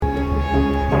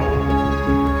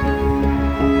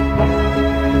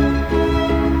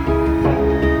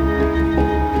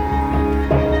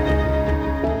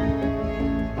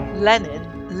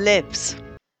Lenin lives.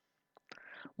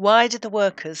 Why did the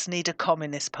workers need a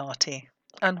communist party?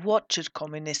 And what should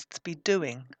communists be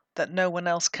doing that no one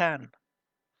else can?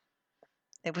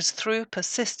 It was through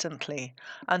persistently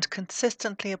and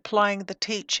consistently applying the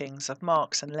teachings of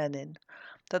Marx and Lenin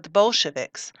that the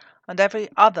Bolsheviks and every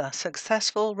other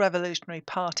successful revolutionary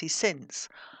party since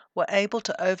were able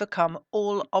to overcome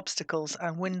all obstacles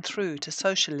and win through to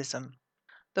socialism.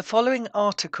 The following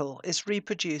article is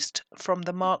reproduced from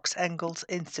the Marx Engels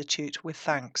Institute with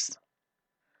thanks.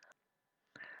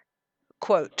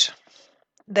 Quote,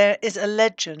 "There is a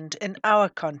legend in our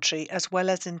country as well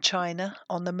as in China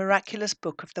on the miraculous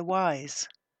Book of the Wise.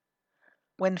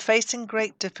 When facing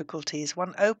great difficulties,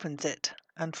 one opens it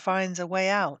and finds a way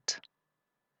out.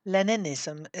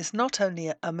 Leninism is not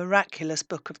only a miraculous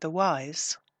Book of the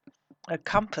Wise, a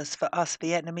compass for us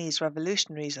Vietnamese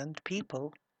revolutionaries and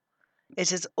people.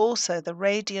 It is also the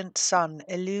radiant sun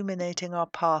illuminating our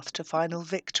path to final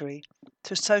victory,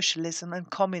 to socialism and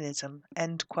communism."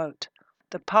 End quote.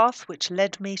 The Path Which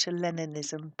Led Me to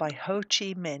Leninism by Ho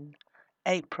Chi Minh,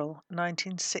 April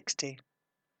 1960.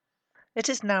 It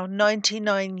is now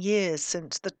 99 years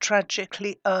since the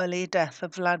tragically early death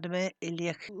of Vladimir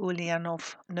Ilyich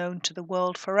Ulyanov, known to the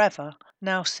world forever,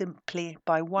 now simply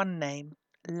by one name,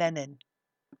 Lenin.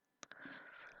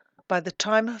 By the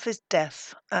time of his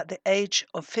death, at the age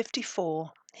of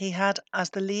 54, he had, as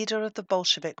the leader of the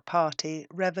Bolshevik Party,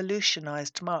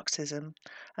 revolutionized Marxism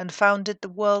and founded the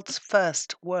world's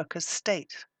first workers'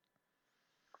 state.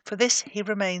 For this he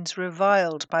remains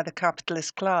reviled by the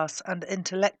capitalist class and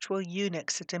intellectual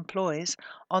eunuchs it employs,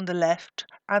 on the left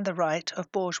and the right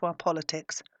of bourgeois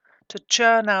politics, to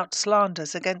churn out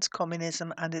slanders against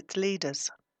communism and its leaders.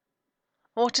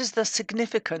 What is the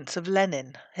significance of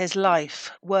Lenin, his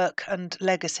life, work and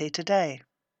legacy today?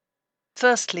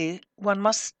 Firstly, one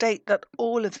must state that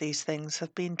all of these things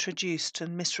have been traduced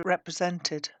and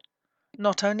misrepresented,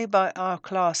 not only by our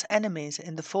class enemies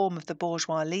in the form of the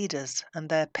bourgeois leaders and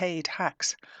their paid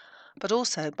hacks, but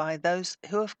also by those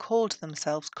who have called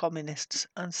themselves communists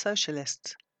and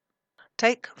socialists.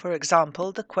 Take, for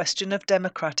example, the question of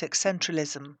democratic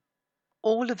centralism.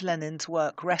 All of Lenin's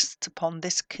work rests upon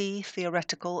this key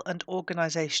theoretical and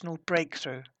organizational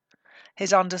breakthrough.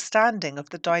 His understanding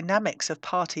of the dynamics of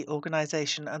party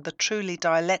organization and the truly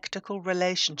dialectical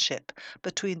relationship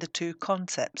between the two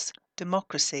concepts,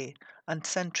 democracy and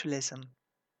centralism.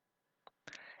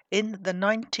 In the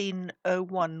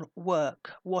 1901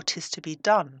 work, What is to be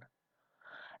Done?,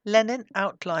 Lenin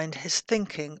outlined his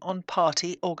thinking on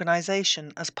party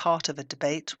organization as part of a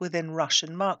debate within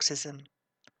Russian Marxism.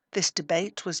 This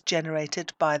debate was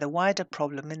generated by the wider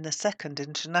problem in the Second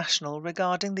International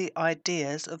regarding the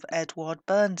ideas of Edward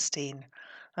Bernstein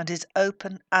and his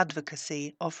open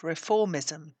advocacy of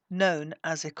reformism, known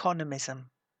as economism.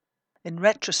 In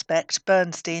retrospect,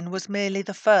 Bernstein was merely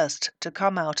the first to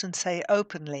come out and say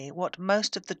openly what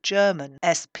most of the German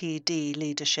SPD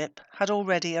leadership had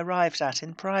already arrived at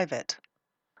in private.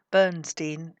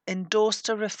 Bernstein endorsed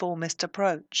a reformist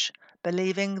approach,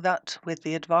 believing that with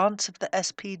the advance of the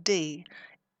SPD,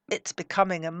 its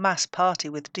becoming a mass party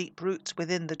with deep roots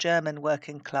within the German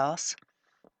working class,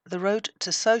 the road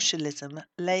to socialism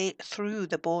lay through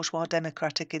the bourgeois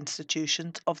democratic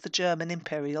institutions of the German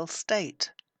imperial state.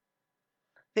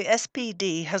 The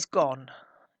SPD has gone,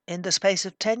 in the space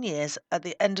of 10 years at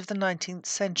the end of the 19th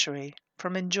century,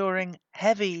 from enduring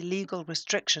heavy legal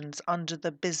restrictions under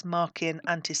the Bismarckian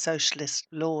anti-socialist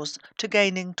laws to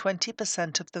gaining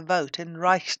 20% of the vote in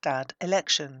Reichstag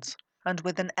elections, and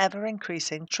with an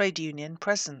ever-increasing trade union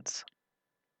presence.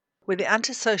 With the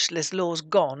anti-socialist laws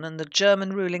gone and the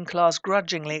German ruling class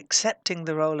grudgingly accepting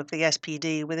the role of the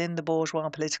SPD within the bourgeois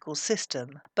political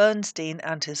system, Bernstein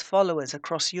and his followers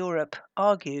across Europe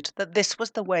argued that this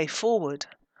was the way forward,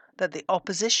 that the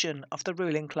opposition of the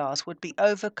ruling class would be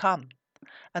overcome,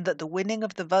 and that the winning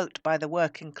of the vote by the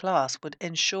working class would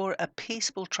ensure a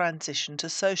peaceful transition to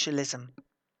socialism.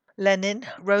 Lenin,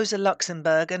 Rosa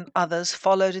Luxemburg and others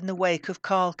followed in the wake of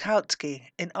Karl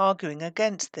Kautsky in arguing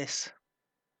against this.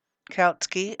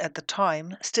 Kautsky, at the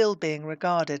time, still being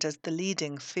regarded as the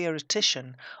leading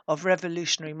theoretician of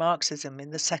revolutionary Marxism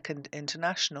in the Second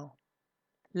International.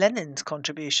 Lenin's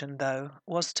contribution, though,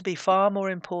 was to be far more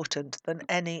important than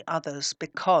any others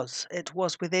because it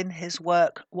was within his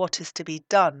work What is to be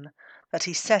Done that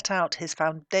he set out his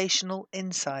foundational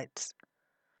insights.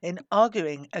 In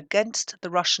arguing against the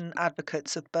Russian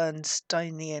advocates of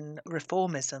Bernsteinian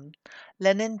reformism,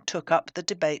 Lenin took up the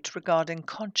debate regarding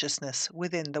consciousness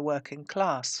within the working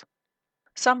class.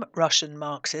 Some Russian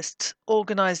Marxists,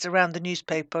 organized around the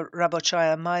newspaper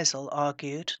Rabochaya Mysl,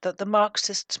 argued that the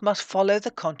Marxists must follow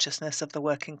the consciousness of the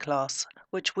working class,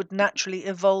 which would naturally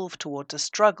evolve towards a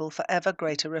struggle for ever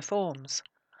greater reforms.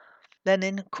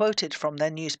 Lenin quoted from their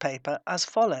newspaper as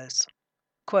follows,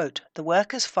 quote, "The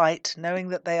workers fight knowing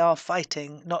that they are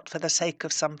fighting not for the sake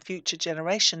of some future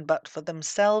generation but for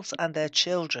themselves and their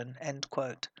children." End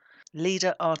quote.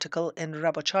 Leader article in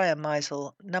Rabochaya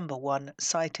Mysl, number 1,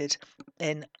 cited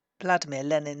in Vladimir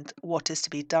Lenin's What is to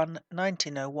be Done,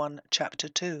 1901, chapter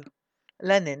 2.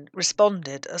 Lenin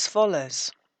responded as follows,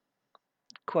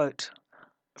 quote,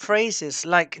 "Phrases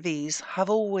like these have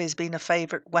always been a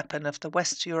favourite weapon of the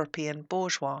West European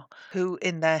bourgeois, who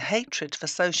in their hatred for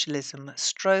socialism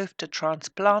strove to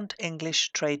transplant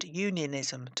English trade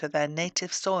unionism to their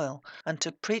native soil and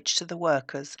to preach to the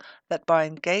workers that by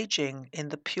engaging in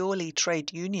the purely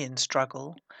trade union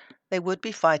struggle, they would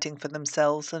be fighting for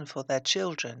themselves and for their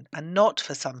children, and not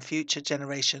for some future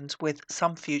generations with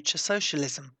some future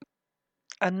socialism."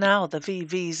 And now the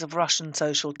VVs of Russian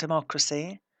social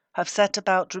democracy have set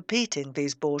about repeating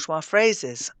these bourgeois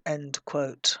phrases. End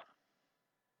quote.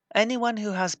 Anyone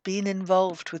who has been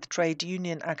involved with trade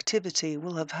union activity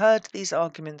will have heard these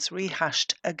arguments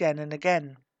rehashed again and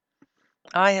again.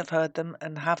 I have heard them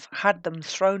and have had them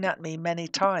thrown at me many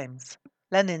times.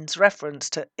 Lenin's reference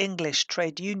to English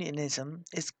trade unionism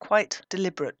is quite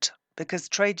deliberate, because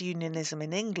trade unionism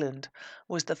in England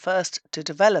was the first to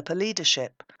develop a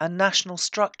leadership and national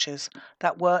structures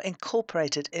that were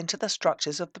incorporated into the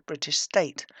structures of the British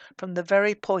state from the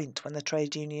very point when the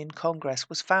Trade Union Congress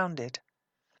was founded.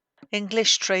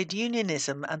 English trade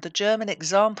unionism and the German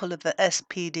example of the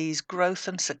SPD's growth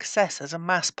and success as a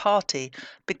mass party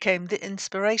became the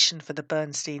inspiration for the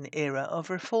Bernstein era of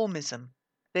reformism.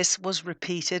 This was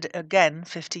repeated again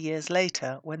 50 years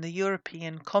later when the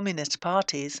European Communist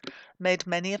parties made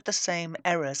many of the same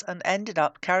errors and ended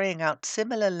up carrying out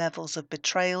similar levels of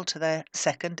betrayal to their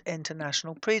Second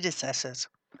International predecessors.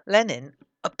 Lenin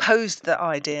opposed the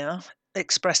idea,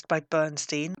 expressed by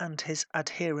Bernstein and his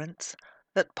adherents,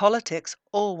 that politics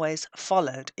always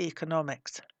followed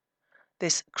economics.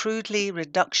 This crudely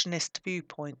reductionist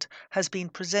viewpoint has been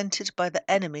presented by the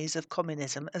enemies of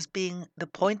communism as being the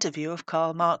point of view of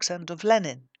Karl Marx and of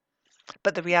Lenin.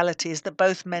 But the reality is that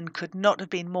both men could not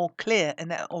have been more clear in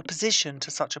their opposition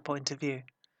to such a point of view.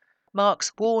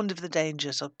 Marx warned of the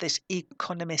dangers of this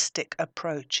economistic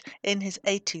approach in his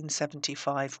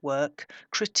 1875 work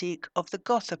Critique of the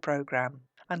Gotha Programme,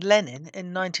 and Lenin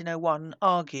in 1901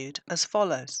 argued as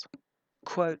follows,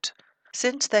 quote,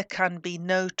 "Since there can be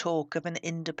no talk of an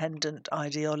independent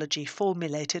ideology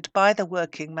formulated by the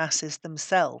working masses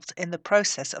themselves in the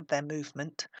process of their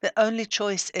movement, the only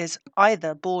choice is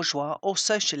either bourgeois or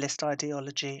socialist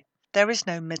ideology. There is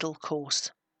no middle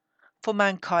course. For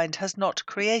mankind has not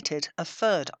created a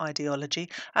third ideology,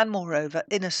 and moreover,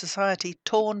 in a society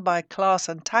torn by class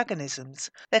antagonisms,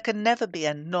 there can never be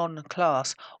a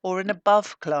non-class or an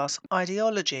above-class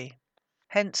ideology.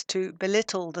 Hence, to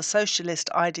belittle the socialist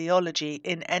ideology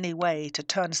in any way, to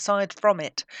turn aside from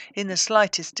it in the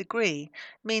slightest degree,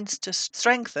 means to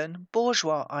strengthen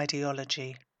bourgeois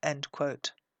ideology." End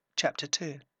quote. Chapter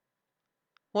 2.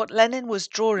 What Lenin was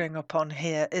drawing upon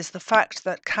here is the fact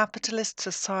that capitalist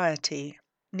society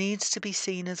needs to be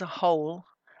seen as a whole,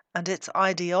 and its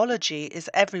ideology is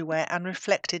everywhere and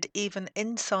reflected even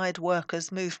inside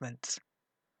workers' movements.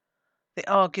 The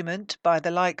argument by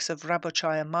the likes of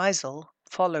Rabochaya Mysl,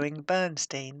 following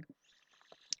Bernstein,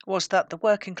 was that the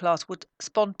working class would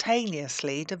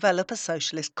spontaneously develop a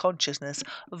socialist consciousness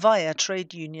via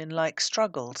trade union-like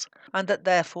struggles, and that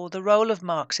therefore the role of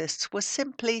Marxists was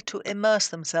simply to immerse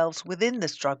themselves within the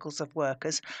struggles of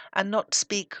workers and not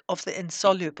speak of the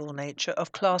insoluble nature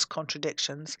of class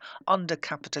contradictions under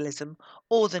capitalism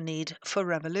or the need for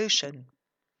revolution.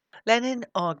 Lenin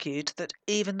argued that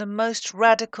even the most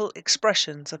radical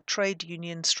expressions of trade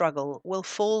union struggle will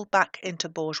fall back into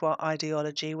bourgeois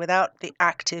ideology without the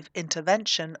active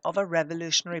intervention of a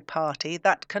revolutionary party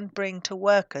that can bring to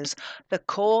workers the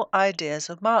core ideas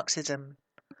of Marxism,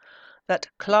 that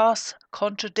class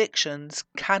contradictions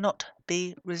cannot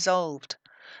be resolved,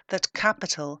 that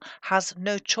capital has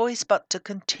no choice but to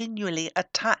continually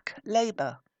attack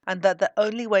labour, and that the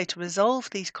only way to resolve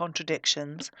these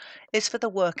contradictions is for the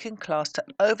working class to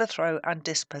overthrow and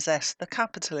dispossess the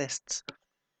capitalists.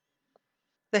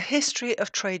 The history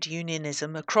of trade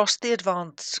unionism across the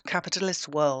advanced capitalist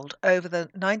world over the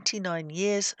 99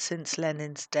 years since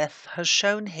Lenin's death has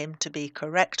shown him to be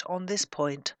correct on this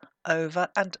point over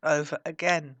and over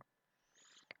again.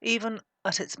 Even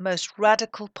At its most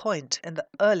radical point in the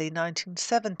early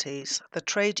 1970s, the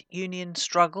trade union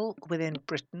struggle within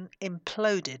Britain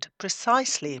imploded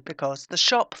precisely because the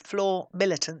shop floor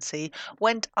militancy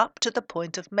went up to the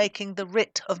point of making the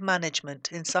writ of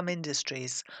management in some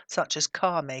industries, such as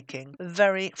car making,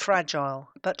 very fragile,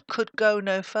 but could go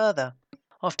no further.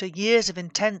 After years of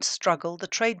intense struggle, the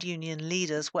trade union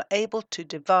leaders were able to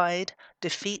divide,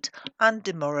 defeat, and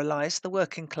demoralize the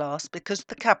working class because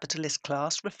the capitalist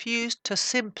class refused to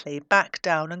simply back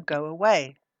down and go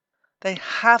away. They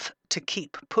have to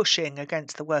keep pushing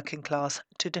against the working class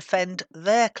to defend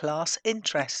their class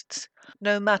interests.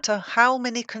 No matter how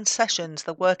many concessions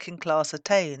the working class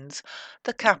attains,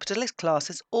 the capitalist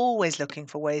class is always looking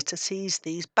for ways to seize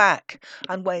these back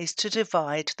and ways to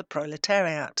divide the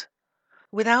proletariat.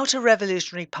 Without a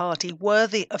revolutionary party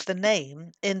worthy of the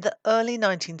name, in the early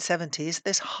 1970s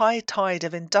this high tide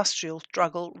of industrial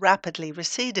struggle rapidly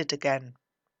receded again.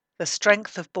 The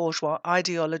strength of bourgeois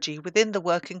ideology within the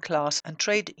working class and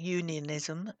trade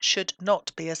unionism should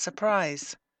not be a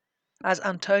surprise. As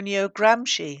Antonio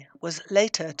Gramsci was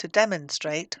later to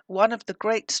demonstrate, one of the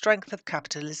great strengths of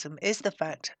capitalism is the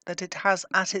fact that it has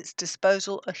at its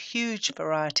disposal a huge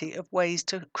variety of ways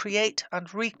to create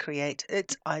and recreate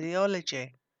its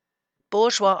ideology.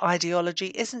 Bourgeois ideology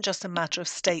isn't just a matter of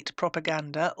state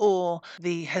propaganda or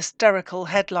the hysterical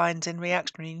headlines in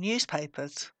reactionary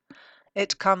newspapers.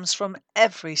 It comes from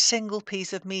every single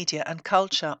piece of media and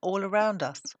culture all around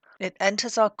us. It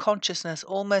enters our consciousness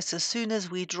almost as soon as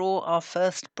we draw our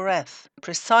first breath.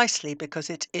 Precisely because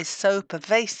it is so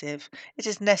pervasive, it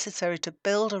is necessary to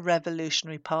build a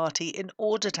revolutionary party in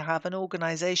order to have an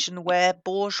organization where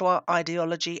bourgeois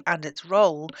ideology and its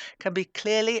role can be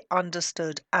clearly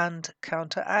understood and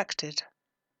counteracted.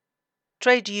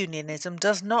 Trade unionism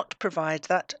does not provide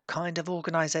that kind of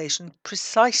organisation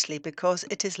precisely because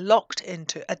it is locked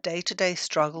into a day-to-day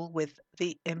struggle with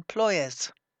the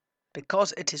employers.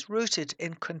 Because it is rooted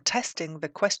in contesting the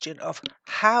question of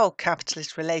how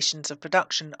capitalist relations of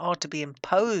production are to be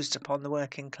imposed upon the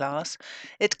working class,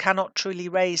 it cannot truly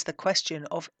raise the question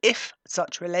of if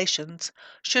such relations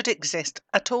should exist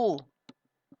at all.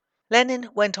 Lenin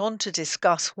went on to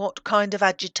discuss what kind of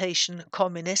agitation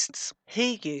communists.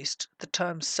 He used the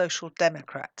term social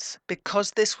democrats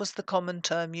because this was the common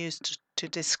term used to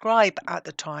describe at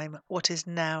the time what is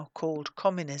now called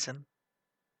communism.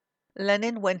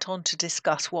 Lenin went on to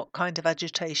discuss what kind of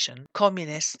agitation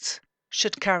communists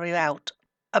should carry out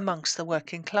amongst the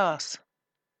working class.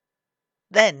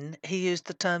 Then he used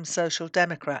the term social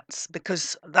democrats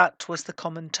because that was the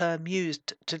common term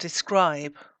used to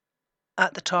describe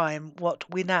at the time what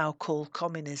we now call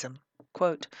communism.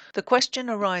 Quote, "The question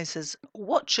arises,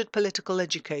 what should political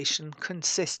education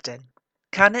consist in?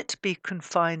 Can it be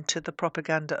confined to the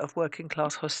propaganda of working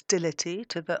class hostility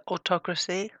to the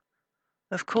autocracy?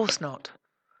 Of course not.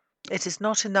 It is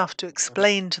not enough to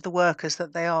explain to the workers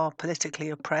that they are politically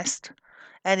oppressed,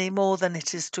 any more than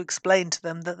it is to explain to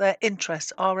them that their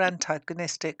interests are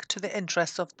antagonistic to the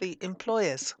interests of the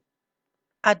employers.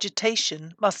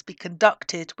 Agitation must be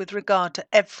conducted with regard to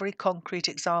every concrete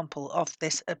example of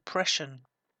this oppression.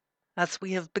 As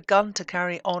we have begun to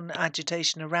carry on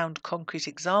agitation around concrete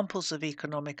examples of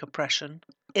economic oppression,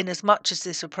 inasmuch as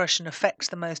this oppression affects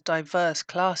the most diverse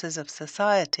classes of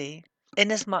society,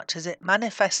 inasmuch as it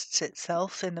manifests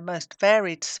itself in the most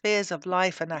varied spheres of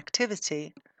life and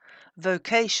activity,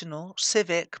 vocational,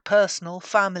 civic, personal,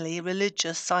 family,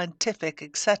 religious, scientific,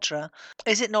 etc.,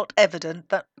 is it not evident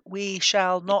that we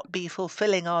shall not be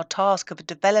fulfilling our task of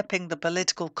developing the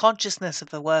political consciousness of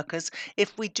the workers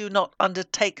if we do not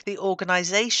undertake the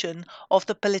organization of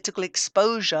the political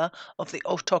exposure of the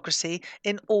autocracy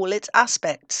in all its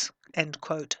aspects?" End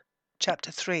quote.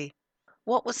 Chapter 3.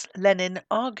 What was Lenin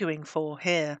arguing for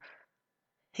here?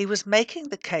 He was making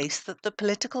the case that the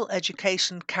political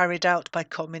education carried out by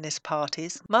communist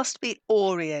parties must be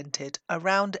oriented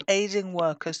around aiding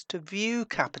workers to view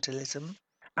capitalism,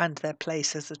 and their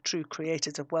place as the true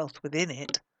creators of wealth within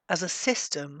it, as a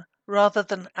system rather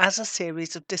than as a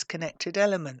series of disconnected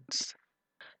elements.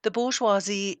 The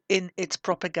bourgeoisie in its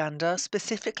propaganda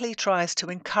specifically tries to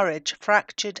encourage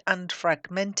fractured and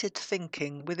fragmented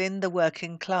thinking within the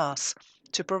working class,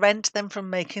 to prevent them from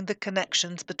making the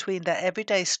connections between their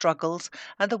everyday struggles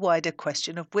and the wider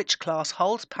question of which class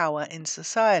holds power in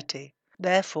society.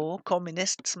 Therefore,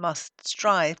 communists must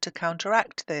strive to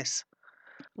counteract this.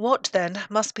 What, then,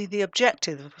 must be the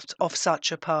objectives of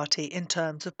such a party in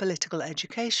terms of political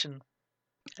education?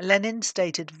 Lenin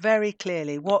stated very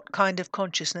clearly what kind of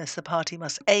consciousness the party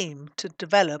must aim to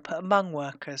develop among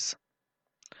workers.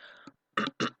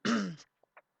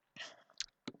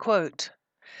 Quote,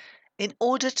 In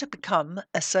order to become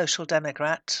a social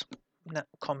democrat, no,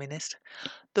 communist,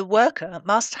 the worker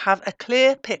must have a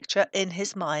clear picture in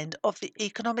his mind of the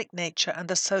economic nature and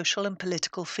the social and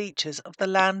political features of the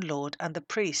landlord and the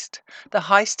priest, the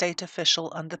high state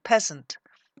official and the peasant,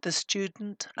 the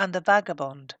student and the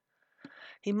vagabond.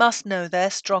 He must know their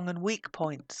strong and weak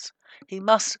points. He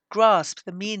must grasp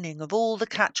the meaning of all the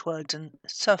catchwords and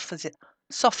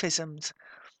sophisms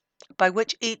by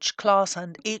which each class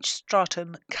and each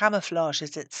stratum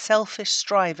camouflages its selfish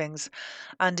strivings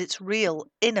and its real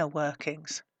inner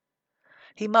workings.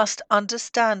 He must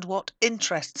understand what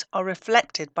interests are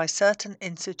reflected by certain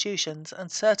institutions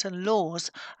and certain laws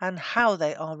and how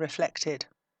they are reflected.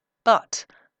 But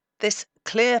this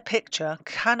clear picture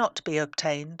cannot be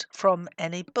obtained from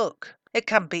any book. It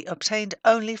can be obtained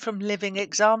only from living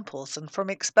examples and from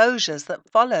exposures that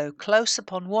follow close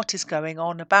upon what is going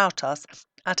on about us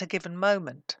at a given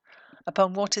moment,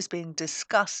 upon what is being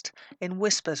discussed in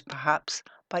whispers perhaps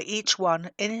by each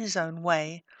one in his own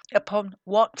way, upon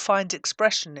what finds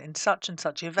expression in such and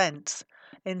such events,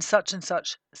 in such and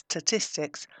such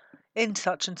statistics, in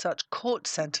such and such court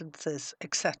sentences,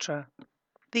 etc.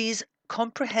 These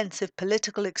comprehensive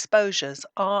political exposures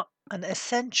are an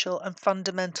essential and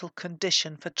fundamental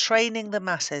condition for training the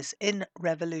masses in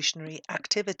revolutionary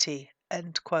activity.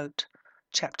 End quote.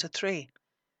 Chapter 3.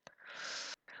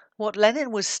 What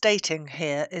Lenin was stating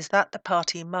here is that the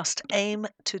party must aim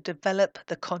to develop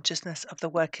the consciousness of the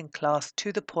working class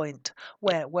to the point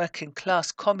where working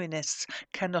class communists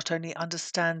can not only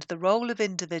understand the role of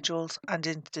individuals and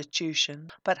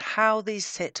institutions, but how these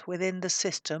sit within the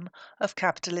system of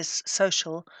capitalist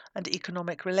social and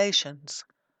economic relations.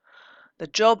 The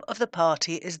job of the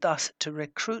party is thus to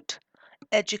recruit,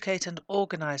 educate and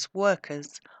organize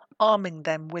workers, arming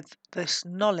them with this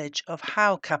knowledge of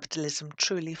how capitalism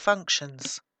truly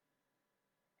functions.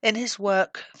 In his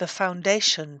work, The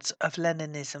Foundations of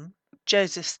Leninism,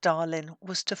 Joseph Stalin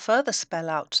was to further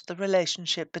spell out the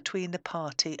relationship between the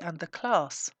party and the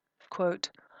class.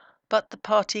 Quote, "But the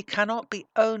party cannot be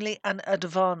only an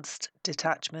advanced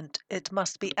detachment, it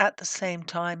must be at the same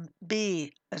time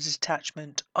be a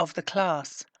detachment of the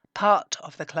class, part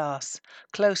of the class,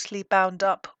 closely bound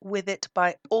up with it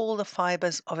by all the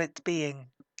fibres of its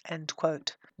being." End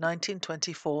quote.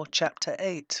 1924, Chapter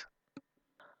 8.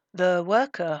 The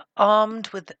worker, armed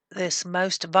with this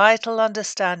most vital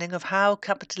understanding of how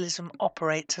capitalism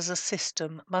operates as a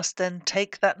system, must then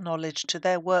take that knowledge to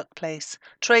their workplace,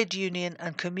 trade union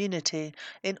and community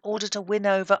in order to win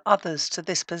over others to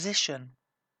this position.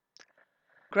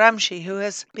 Gramsci, who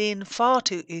has been far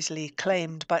too easily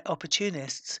claimed by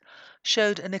opportunists,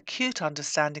 showed an acute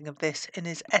understanding of this in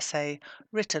his essay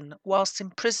written whilst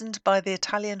imprisoned by the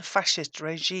Italian fascist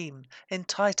regime,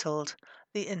 entitled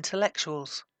The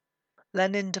Intellectuals.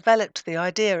 Lenin developed the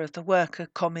idea of the worker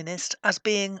communist as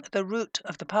being the root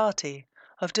of the party,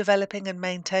 of developing and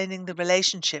maintaining the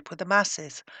relationship with the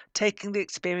masses, taking the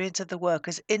experience of the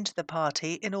workers into the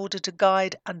party in order to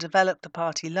guide and develop the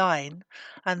party line,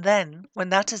 and then, when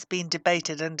that has been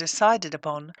debated and decided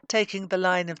upon, taking the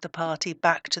line of the party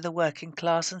back to the working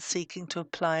class and seeking to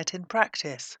apply it in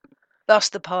practice. Thus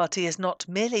the party is not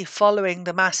merely following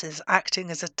the masses acting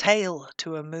as a tail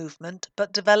to a movement,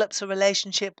 but develops a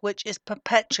relationship which is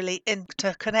perpetually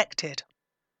interconnected.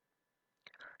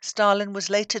 Stalin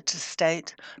was later to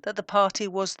state that the party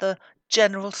was the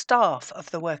general staff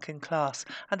of the working class,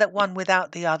 and that one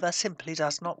without the other simply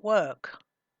does not work.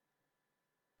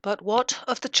 But what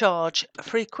of the charge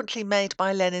frequently made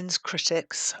by Lenin's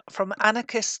critics, from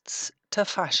anarchists to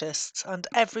fascists and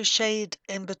every shade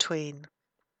in between,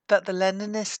 that the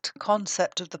Leninist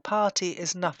concept of the party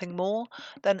is nothing more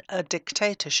than a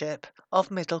dictatorship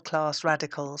of middle-class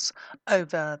radicals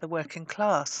over the working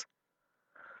class?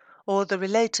 Or the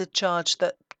related charge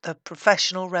that the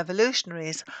professional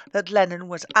revolutionaries that Lenin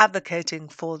was advocating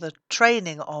for the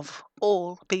training of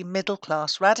all be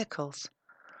middle-class radicals?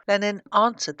 Lenin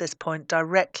answered this point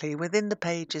directly within the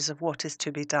pages of What is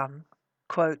to be Done.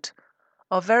 Quote,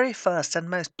 "Our very first and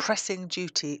most pressing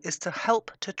duty is to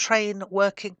help to train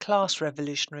working class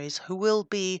revolutionaries who will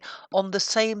be on the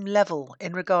same level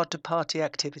in regard to party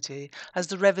activity as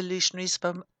the revolutionaries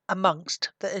from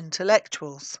amongst the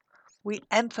intellectuals." We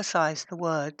emphasize the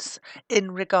words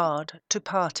 "in regard to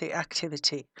party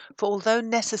activity," for although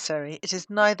necessary, it is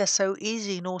neither so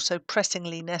easy nor so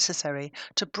pressingly necessary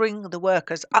to bring the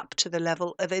workers up to the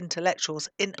level of intellectuals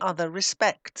in other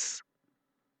respects.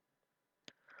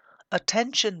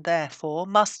 Attention, therefore,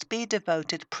 must be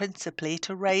devoted principally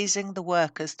to raising the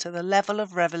workers to the level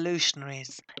of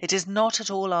revolutionaries. It is not at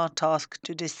all our task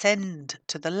to descend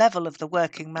to the level of the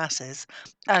working masses,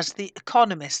 as the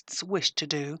economists wish to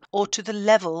do, or to the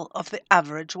level of the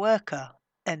average worker."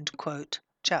 End quote.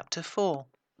 Chapter 4.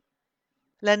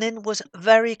 Lenin was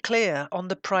very clear on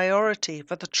the priority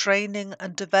for the training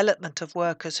and development of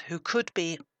workers who could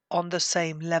be on the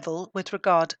same level with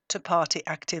regard to party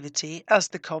activity as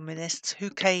the communists who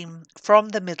came from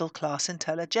the middle class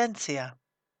intelligentsia.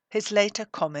 His later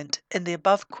comment in the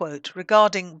above quote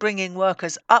regarding bringing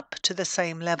workers up to the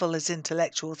same level as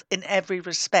intellectuals in every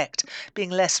respect being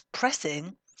less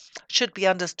pressing should be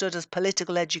understood as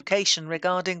political education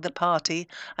regarding the party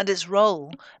and its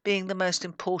role being the most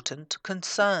important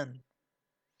concern.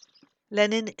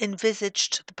 Lenin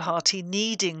envisaged the party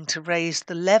needing to raise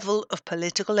the level of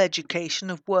political education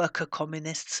of worker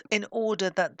communists in order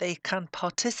that they can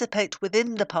participate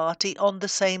within the party on the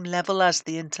same level as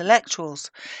the intellectuals.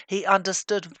 He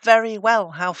understood very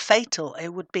well how fatal it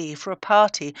would be for a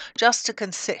party just to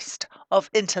consist of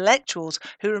intellectuals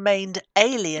who remained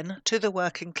alien to the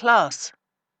working class.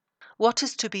 What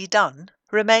is to be done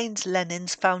remains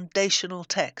Lenin's foundational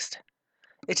text.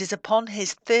 It is upon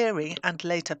his theory and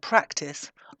later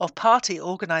practice of party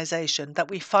organisation that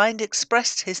we find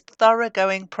expressed his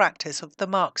thoroughgoing practice of the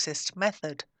Marxist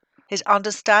method. His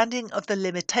understanding of the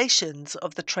limitations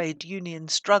of the trade union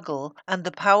struggle and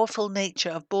the powerful nature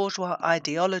of bourgeois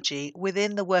ideology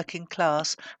within the working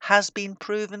class has been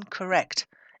proven correct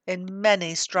in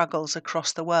many struggles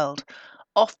across the world,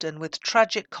 often with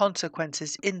tragic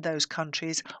consequences in those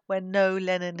countries where no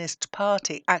Leninist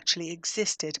party actually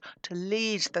existed to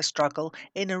lead the struggle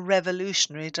in a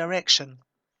revolutionary direction.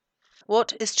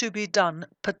 What is to be done,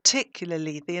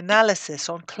 particularly the analysis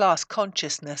on class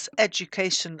consciousness,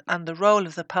 education and the role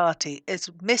of the party, is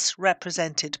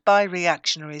misrepresented by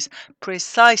reactionaries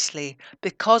precisely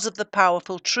because of the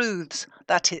powerful truths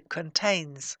that it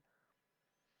contains.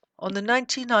 On the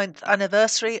 99th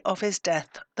anniversary of his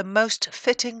death, the most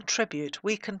fitting tribute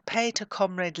we can pay to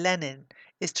Comrade Lenin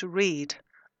is to read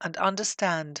and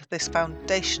understand this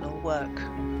foundational work.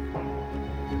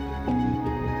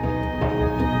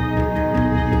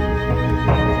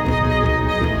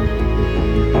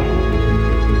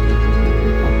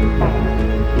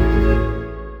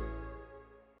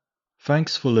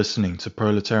 Thanks for listening to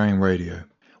Proletarian Radio.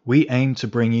 We aim to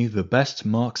bring you the best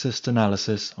Marxist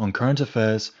analysis on current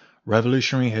affairs,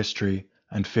 revolutionary history,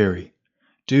 and theory.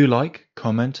 Do like,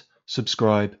 comment,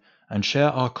 subscribe, and share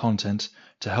our content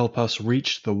to help us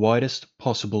reach the widest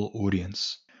possible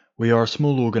audience. We are a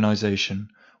small organization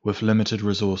with limited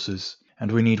resources,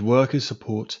 and we need workers'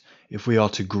 support if we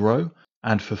are to grow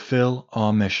and fulfill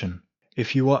our mission.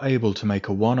 If you are able to make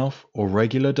a one-off or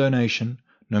regular donation,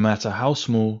 no matter how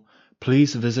small,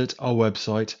 please visit our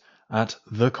website at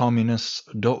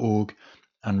thecommunists.org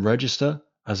and register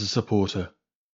as a supporter.